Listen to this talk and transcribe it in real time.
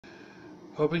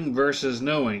Hoping versus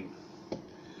knowing.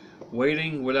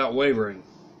 Waiting without wavering.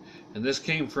 And this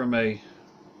came from a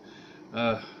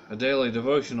daily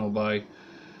devotional by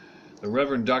the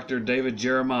Reverend Dr. David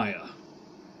Jeremiah.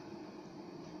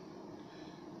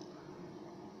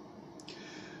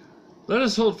 Let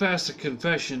us hold fast the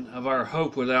confession of our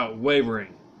hope without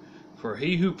wavering, for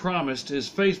he who promised is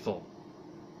faithful.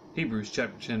 Hebrews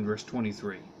chapter 10, verse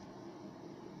 23.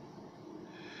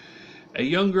 A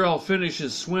young girl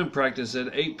finishes swim practice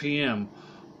at 8 p.m.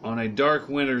 on a dark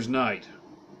winter's night.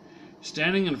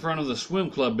 Standing in front of the swim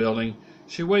club building,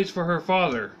 she waits for her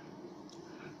father,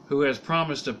 who has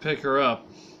promised to pick her up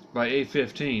by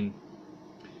 8:15.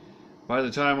 By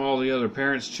the time all the other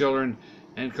parents, children,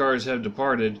 and cars have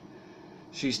departed,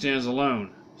 she stands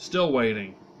alone, still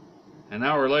waiting. An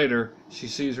hour later, she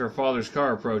sees her father's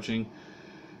car approaching.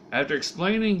 After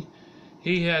explaining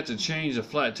he had to change a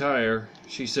flat tire,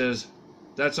 she says,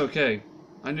 "That's okay.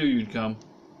 I knew you'd come."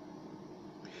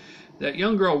 That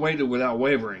young girl waited without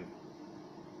wavering.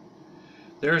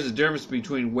 There is a difference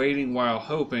between waiting while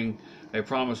hoping a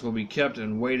promise will be kept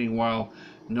and waiting while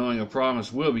knowing a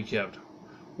promise will be kept.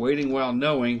 Waiting while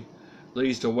knowing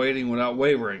leads to waiting without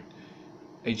wavering.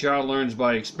 A child learns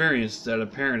by experience that a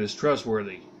parent is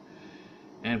trustworthy,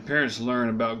 and parents learn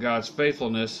about God's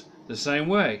faithfulness the same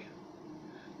way.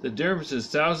 The difference is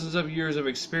thousands of years of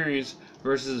experience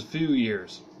versus a few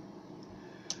years.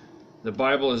 The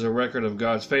Bible is a record of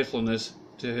God's faithfulness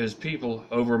to His people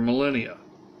over millennia.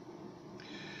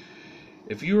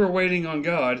 If you are waiting on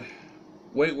God,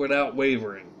 wait without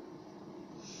wavering.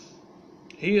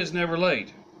 He is never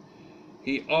late.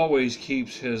 He always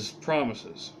keeps His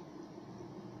promises.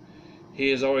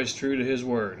 He is always true to His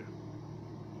word.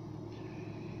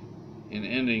 And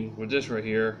ending with this right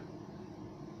here,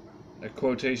 a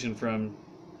quotation from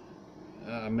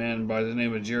a man by the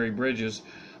name of Jerry Bridges.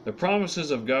 The promises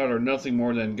of God are nothing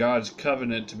more than God's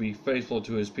covenant to be faithful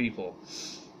to His people.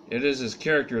 It is His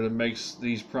character that makes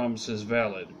these promises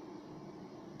valid.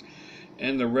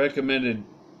 And the recommended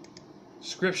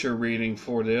scripture reading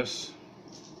for this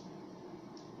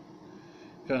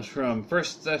comes from 1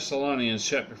 Thessalonians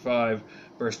chapter 5,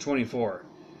 verse 24.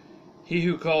 He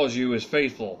who calls you is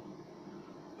faithful,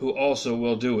 who also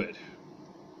will do it.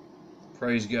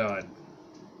 Praise God.